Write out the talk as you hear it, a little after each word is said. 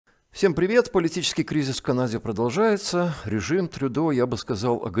Всем привет! Политический кризис в Канаде продолжается. Режим Трюдо, я бы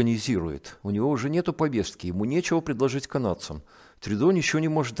сказал, агонизирует. У него уже нету повестки, ему нечего предложить канадцам. Трюдо ничего не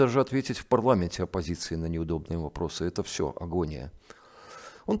может даже ответить в парламенте оппозиции на неудобные вопросы. Это все агония.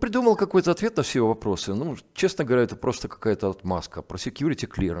 Он придумал какой-то ответ на все вопросы. Ну, честно говоря, это просто какая-то отмазка про security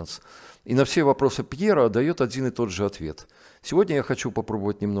clearance. И на все вопросы Пьера дает один и тот же ответ. Сегодня я хочу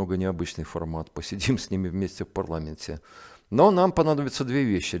попробовать немного необычный формат. Посидим с ними вместе в парламенте. Но нам понадобятся две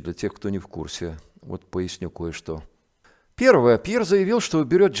вещи для тех, кто не в курсе. Вот поясню кое-что. Первое. Пьер заявил, что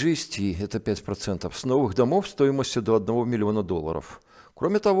уберет GST, это 5%, с новых домов стоимостью до $1 миллиона.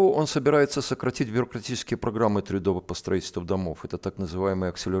 Кроме того, он собирается сократить бюрократические программы Трюдо по строительству домов. Это так называемый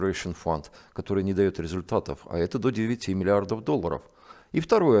Acceleration Fund, который не дает результатов, а это до $9 миллиардов. И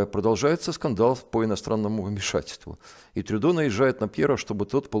второе. Продолжается скандал по иностранному вмешательству. И Трюдо наезжает на Пьера, чтобы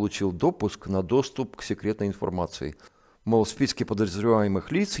тот получил допуск на доступ к секретной информации. Мол, в списке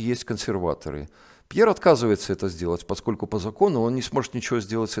подозреваемых лиц есть консерваторы. Пьер отказывается это сделать, поскольку по закону он не сможет ничего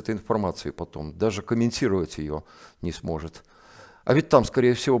сделать с этой информацией потом. Даже комментировать ее не сможет. А ведь там,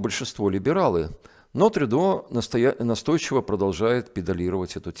 скорее всего, большинство либералы. Но Трюдо настойчиво продолжает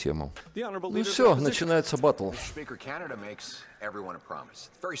педалировать эту тему. Ну все, начинается баттл.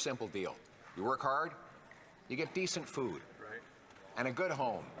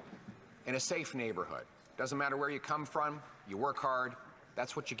 Doesn't matter where you come from, you work hard,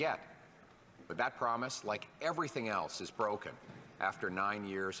 that's what you get. But that promise, like everything else, is broken after 9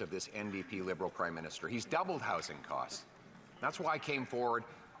 years of this NDP Liberal Prime Minister. He's doubled housing costs. That's why I came forward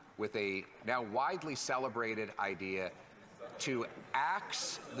with a now widely celebrated idea to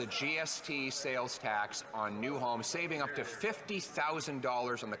axe the GST sales tax on new homes, saving up to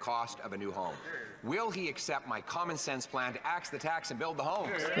 $50,000 on the cost of a new home. Will he accept my common sense plan to axe the tax and build the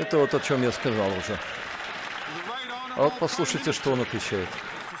homes? Это вот о чем я сказал уже. А вот послушайте, что он отвечает.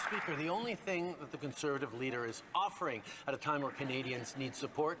 The only thing that the Conservative leader is offering at a time where Canadians need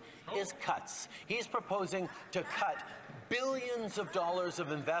support is cuts. He's proposing to cut billions of dollars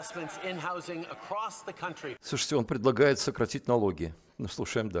of investments in housing across the country. Слушайте, он предлагает сократить налоги. Ну,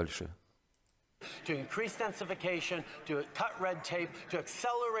 слушаем дальше. To increase densification, to cut red tape, to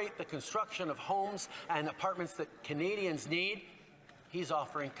accelerate the construction of homes and apartments that Canadians need. He's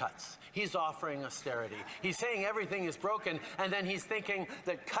offering cuts. He's offering austerity. He's saying everything is broken, and then he's thinking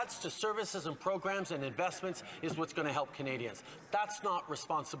that cuts to services and programs and investments is what's going to help Canadians. That's not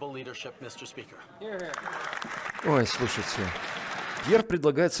responsible leadership, Mr. Speaker. Ой, слушайте. Пьер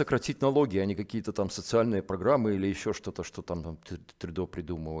предлагает сократить налоги, а не какие-то там социальные программы или еще что-то, что там Трюдо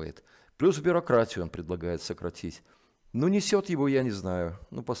придумывает. Плюс бюрократию он предлагает сократить. Ну, несет его, я не знаю.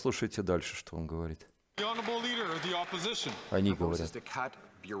 Ну, послушайте дальше, что он говорит. Они говорят.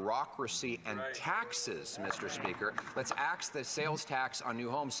 Bureaucracy and taxes, Mr. Speaker. Let's axe the sales tax on new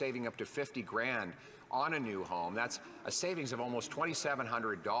homes, saving up to $50,000 on a new home. That's a savings of almost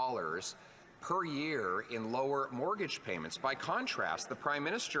 $2,700 per year in lower mortgage payments. By contrast, the Prime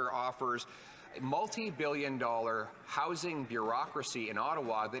Minister offers a multi-billion-dollar housing bureaucracy in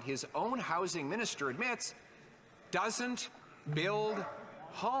Ottawa that his own housing minister admits doesn't build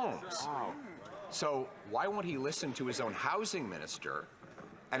homes. So why won't he listen to his own housing minister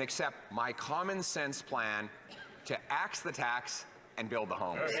and accept my common sense plan to axe the tax and build the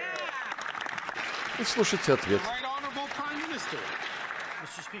homes? Слушайте ответ.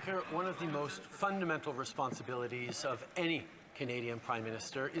 Mr. Speaker, one of the most fundamental responsibilities of any Canadian Prime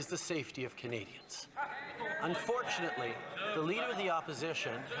Minister is the safety of Canadians. Unfortunately, the leader of the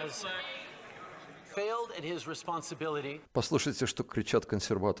opposition has failed at his responsibility. Послушайте, что кричат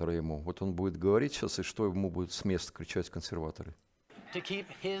консерваторы ему. Вот он будет говорить сейчас, и что ему будут с места кричать консерваторы. To keep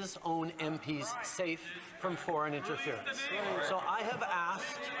his own MPs safe from foreign interference. So I have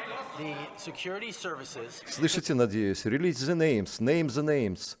asked the security services. Слышите, надеюсь, release the names, name the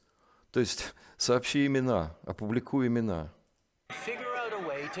names. То есть сообщи имена, опубликуй имена. Figure out a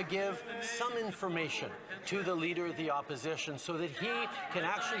way to give some information to the leader of the opposition so that he can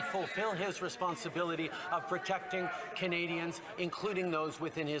actually fulfill his responsibility of protecting Canadians, including those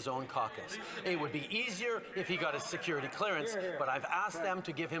within his own caucus. It would be easier if he got a security clearance, but I've asked them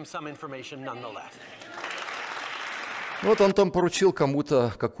to give him some information nonetheless. Вот он там поручил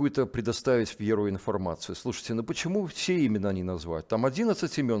кому-то какую-то предоставить Пьеру информацию. Слушайте, ну почему все имена не назвать? Там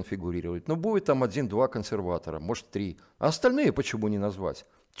 11 имен фигурирует. Ну будет там 1-2 консерватора, может 3. А остальные почему не назвать?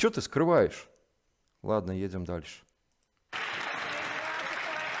 Что ты скрываешь? Ладно, едем дальше.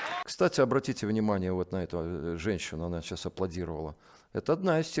 Кстати, обратите внимание вот на эту женщину, она сейчас аплодировала. Это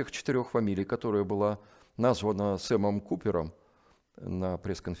одна из тех 4 фамилий, которая была названа Сэмом Купером на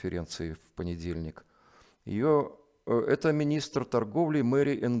пресс-конференции в понедельник. Ее Это министр торговли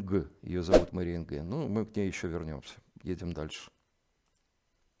Мэри Энг. Ее зовут Мэри Энг. Ну, мы к ней еще вернемся. Едем дальше.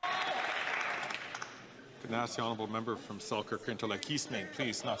 Can I ask the honourable member from Selkirk into Eastmain,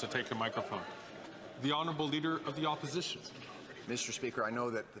 please, not to take the microphone. The honourable leader of the opposition. Mr. Speaker, I know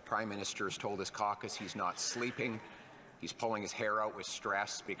that the Prime Minister has told his caucus he's not sleeping. He's pulling his hair out with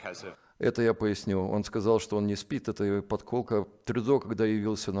stress because of... Это я поясню. Он сказал, что он не спит. Это подколка. Трюдо, когда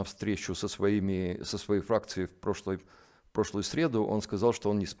явился на встречу со своей фракцией в прошлую среду, он сказал,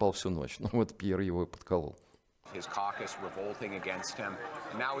 что он не спал всю ночь. Ну вот Пьер его подколол. His caucus revolting against him.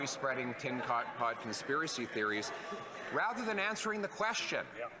 Now he's spreading tin pot conspiracy theories rather than answering the question.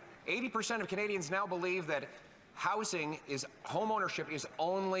 80% of Canadians now believe that home ownership is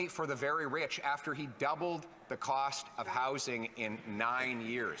only for the very rich after he doubled the cost of housing in 9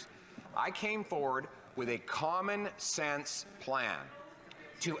 years. I came forward with a common sense plan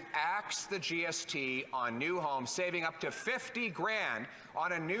to axe the GST on new homes, saving up to 50 grand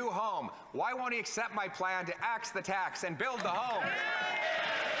on a new home. Why won't he accept my plan to axe the tax and build the home?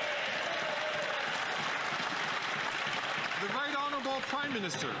 The Right Honourable Prime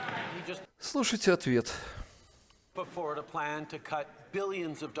Minister. Слушайте ответ. Put forward a plan to cut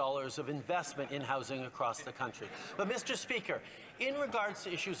billions of dollars of investment in housing across the country. But Mr. Speaker, in regards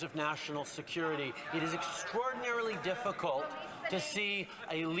to issues of national security, it is extraordinarily difficult to see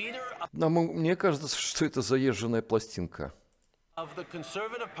a leader Мне кажется, что это заезженная пластинка. Of the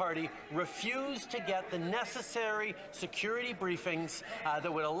Conservative Party refuse to get the necessary security briefings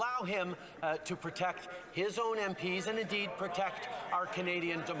that would allow him to protect his own MPs and indeed protect our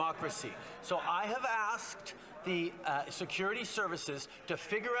Canadian democracy. So I have asked the security services to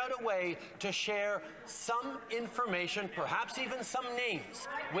figure out a way to share some information, perhaps even some names,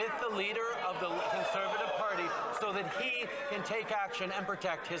 with the leader of the Conservative Party so that he can take action and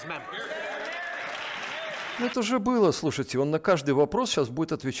protect his members. Ну, это уже было, слушайте, он на каждый вопрос сейчас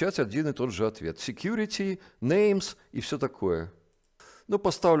будет отвечать один и тот же ответ. Security, names и все такое. Ну,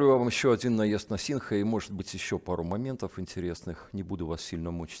 поставлю вам еще один наезд на Синха и, может быть, еще пару моментов интересных. Не буду вас сильно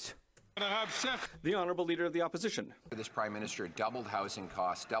мучить. The honourable leader of the opposition. This Prime Minister doubled housing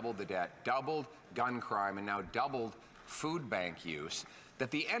costs, doubled the debt, doubled gun crime, and now doubled food bank use. That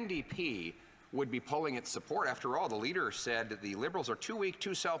the NDP would be pulling its support. After all, the leader said that the Liberals are too weak,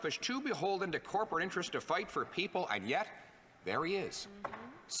 too selfish, too beholden to corporate interests to fight for people, and yet, there he is,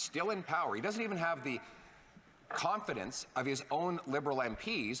 still in power. He doesn't even have the confidence of his own Liberal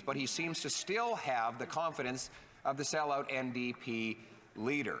MPs, but he seems to still have the confidence of the sellout NDP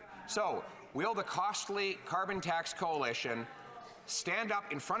leader. So, will the costly carbon tax coalition stand up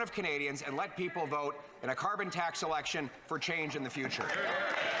in front of Canadians and let people vote in a carbon tax election for change in the future?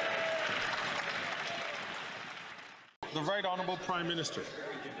 The Right Honourable Prime Minister.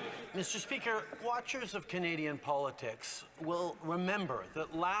 Mr. Speaker, watchers of Canadian politics will remember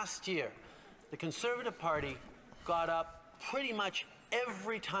that last year the Conservative Party got up pretty much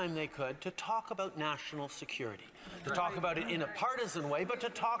every time they could to talk about national security. To talk about it in a partisan way, but to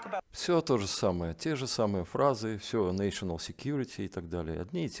talk about... Все то же самое, те же самые фразы, все national security и так далее.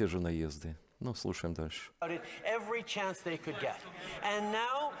 Одни и те же наезды. Ну, слушаем дальше. Every chance they could get. And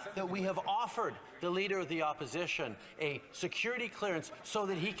now that we have offered the leader of the opposition a security clearance so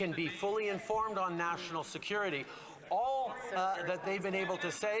that he can be fully informed on national security, all that they've been able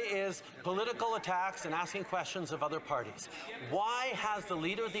to say is political attacks and asking questions of other parties. Why has the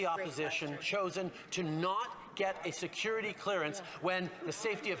leader of the opposition chosen to not get a security clearance when the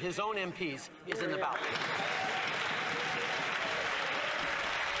safety of his own MPs is in the balance?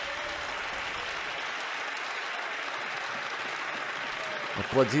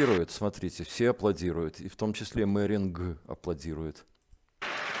 Аплодируют, смотрите, все аплодируют, и в том числе Мэри Энг аплодирует.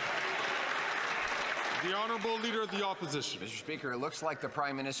 The Honourable Leader of the Opposition. Mr. Speaker, it looks like the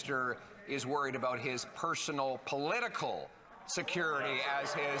Prime Minister is worried about his personal political security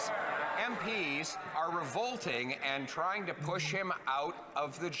as his MPs are revolting and trying to push him out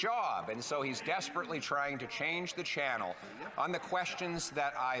of the job. And so he's desperately trying to change the channel on the questions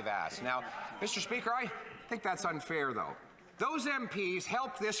that I've asked. Now, Mr. Speaker, I think that's unfair, though. Those MPs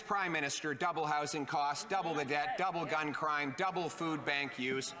helped this Prime Minister double housing costs, double the debt, double gun crime, double food bank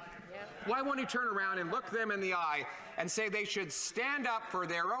use. Why won't he turn around and look them in the eye and say they should stand up for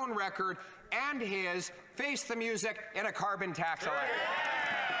their own record and his, face the music in a carbon tax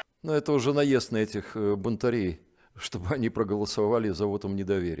election? Но это уже наезд на этих бунтарей, чтобы они проголосовали за вотум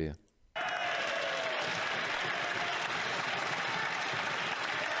недоверия.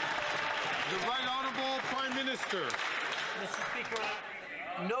 The Right Honourable Prime Minister. Mr. Speaker,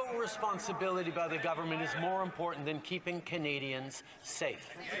 No responsibility by the government is more important than keeping Canadians safe.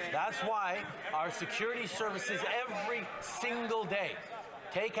 That's why our security services every single day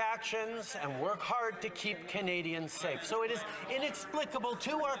take actions and work hard to keep Canadians safe. So it is inexplicable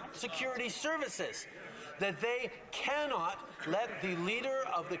to our security services that they cannot let the leader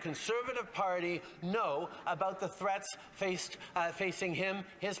of the Conservative Party know about the threats facing him,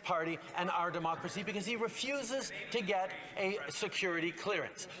 his party, and our democracy because he refuses to get a security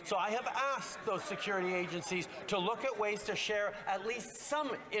clearance. So I have asked those security agencies to look at ways to share at least some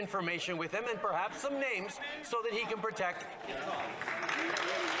information with him and perhaps some names so that he can protect his colleagues.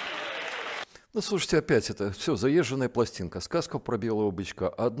 Ну, слушайте, опять это все заезженная пластинка. Сказка про белого бычка.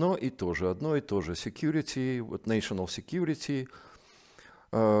 Одно и то же. Security, вот national security,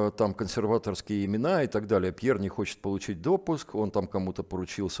 там консерваторские имена и так далее. Пьер не хочет получить допуск, он там кому-то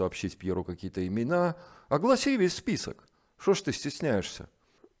поручил сообщить Пьеру какие-то имена. Огласи весь список. Что ж ты стесняешься?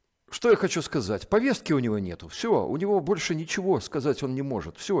 Что я хочу сказать? Повестки у него нету. Все, у него больше ничего сказать он не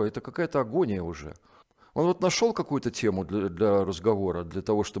может. Все, это какая-то агония уже. Он вот нашел какую-то тему для разговора, для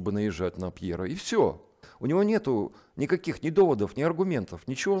того, чтобы наезжать на Пьера, и все. У него нету никаких ни доводов, ни аргументов,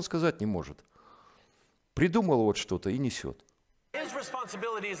 ничего он сказать не может. Придумал вот что-то и несет. His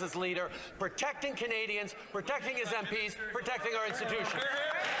responsibilities as leader, protecting Canadians, protecting his MPs, protecting our institutions.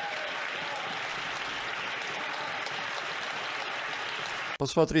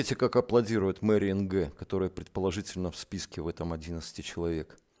 Посмотрите, как аплодирует Мэри НГ, которая предположительно в списке в этом 11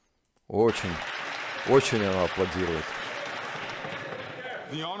 человек. Очень она аплодирует.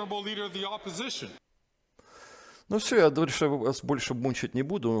 The honorable leader of the opposition. Ну все, я дальше вас больше мучить не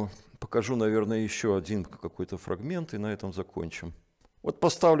буду. Покажу, наверное, еще один какой-то фрагмент, и на этом закончим. Вот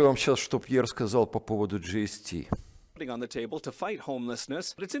поставлю вам сейчас, что Пьер сказал по поводу GST. On the table to fight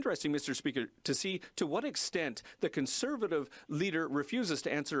homelessness. But it's interesting, Mr. Speaker, to see to what extent the Conservative leader refuses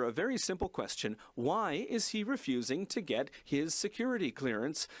to answer a very simple question. Why is he refusing to get his security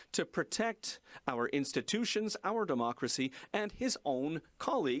clearance to protect our institutions, our democracy, and his own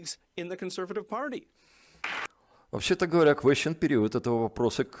colleagues in the Conservative Party? Вообще-то говоря, question период – это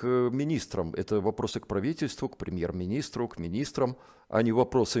вопросы к министрам, это вопросы к правительству, к премьер-министру, к министрам, а не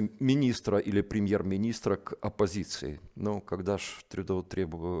вопросы министра или премьер-министра к оппозиции. Ну, когда ж Трюдо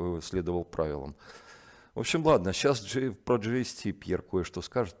следовал правилам. В общем, ладно, сейчас про GST Пьер кое-что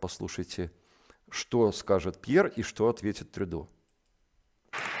скажет. Послушайте, что скажет Пьер и что ответит Трюдо.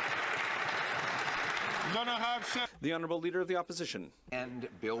 The honorable leader of the opposition. And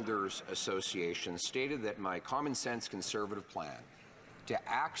Builders Association stated that my common sense conservative plan to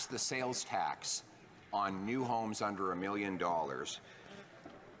axe the sales tax on new homes under $1 million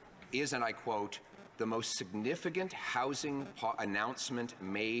is, and I quote, the most significant housing announcement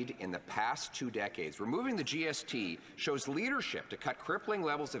made in the past 2 decades. Removing the GST shows leadership to cut crippling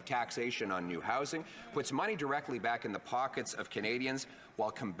levels of taxation on new housing, puts money directly back in the pockets of Canadians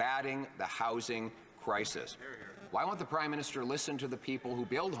while combating the housing crisis. Why won't the Prime Minister listen to the people who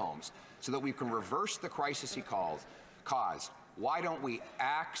build homes so that we can reverse the crisis he caused? Why don't we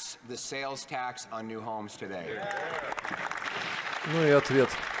axe the sales tax on new homes today? Ну и ответ.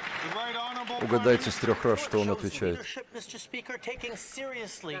 Угадайте с 3 раз, что он отвечает.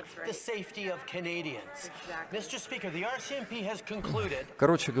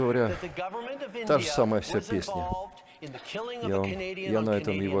 Короче говоря, та же самая вся песня. Я на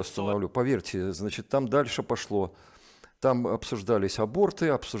этом его остановлю. Поверьте, значит, там дальше пошло. Там обсуждались аборты,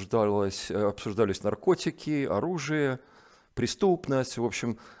 обсуждались наркотики, оружие, преступность. В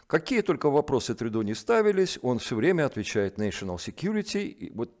общем, какие только вопросы Трюдо не ставились, он все время отвечает national security,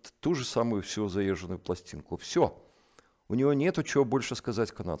 и вот ту же самую всю заезженную пластинку. Все. У него нету чего больше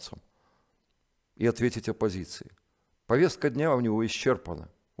сказать канадцам и ответить оппозиции. Повестка дня у него исчерпана.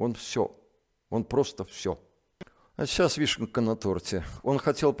 Он все. Он просто все. А сейчас вишенка на торте. Он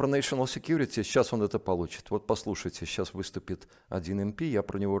хотел про national security, сейчас он это получит. Вот послушайте, сейчас выступит один МП, я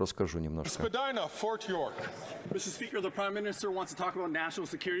про него расскажу немножко.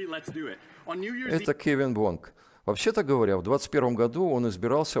 Это Кевин Вонг. Вообще-то говоря, в 2021 году он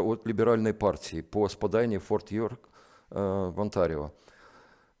избирался от либеральной партии по Спадайне Форт Йорк в Онтарио.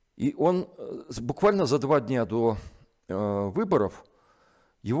 И он буквально за 2 дня до выборов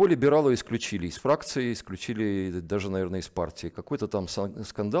его либералы исключили из фракции, исключили даже, наверное, из партии. Какой-то там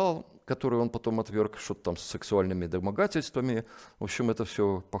скандал, который он потом отверг, что-то там с сексуальными домогательствами. В общем, это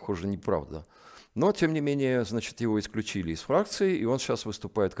все, похоже, неправда. Но, тем не менее, значит, его исключили из фракции, и он сейчас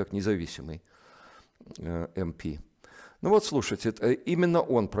выступает как независимый МП. Ну вот, слушайте, именно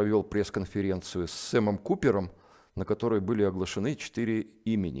он провел пресс-конференцию с Сэмом Купером, на которой были оглашены 4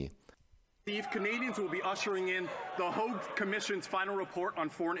 имени. Canadians will be ushering in the Hague Commission's final report on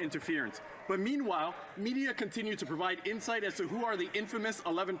foreign interference. But meanwhile, media continue to provide insight as to who are the infamous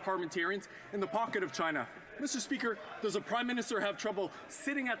 11 parliamentarians in the pocket of China. Mr. Speaker, does a Prime Minister have trouble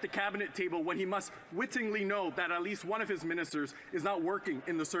sitting at the cabinet table when he must wittingly know that at least one of his ministers is not working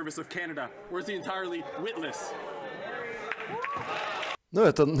in the service of Canada, or is he entirely witless? Ну,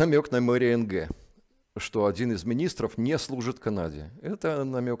 это намек на мэрия НГ, что один из министров не служит Канаде. Это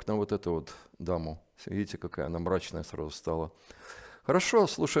намек на вот эту вот даму. Видите, какая она мрачная сразу стала. Хорошо,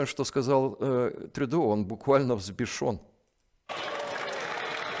 слушаем, что сказал Трюдо. Он буквально взбешен.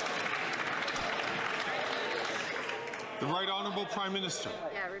 The Right Honourable Prime Minister.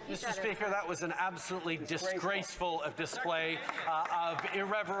 Mr. Speaker, that was an absolutely disgraceful display of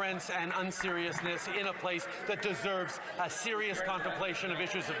irreverence and unseriousness in a place that deserves a serious contemplation of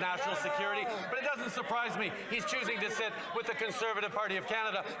issues of national security. But it doesn't surprise me he's choosing to sit with the Conservative Party of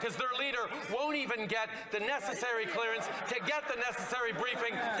Canada because their leader won't even get the necessary clearance to get the necessary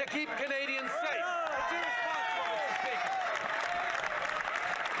briefing to keep Canadians safe. It's irresponsible, Mr. Speaker.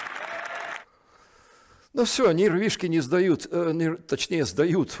 Ну все, нервишки не сдают, точнее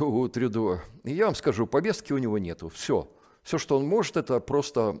сдают у Трюдо. И я вам скажу, повестки у него нету. Все, что он может, это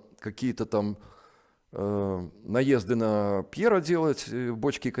просто какие-то там наезды на Пьера делать,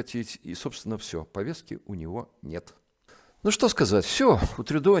 бочки катить, и, собственно, все. Повестки у него нет. Ну что сказать, все, у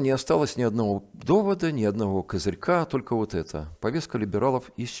Трюдо не осталось ни одного довода, ни одного козырька, только вот это. Повестка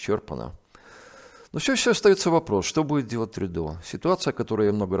либералов исчерпана. Но все еще остается вопрос, что будет делать Трюдо. Ситуация, о которой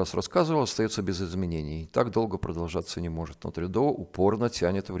я много раз рассказывал, остается без изменений. Так долго продолжаться не может. Но Трюдо упорно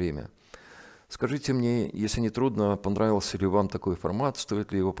тянет время. Скажите мне, если не трудно, понравился ли вам такой формат,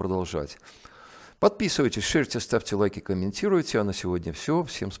 стоит ли его продолжать. Подписывайтесь, шерьте, ставьте лайки, комментируйте. А на сегодня все.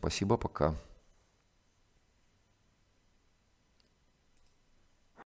 Всем спасибо, пока.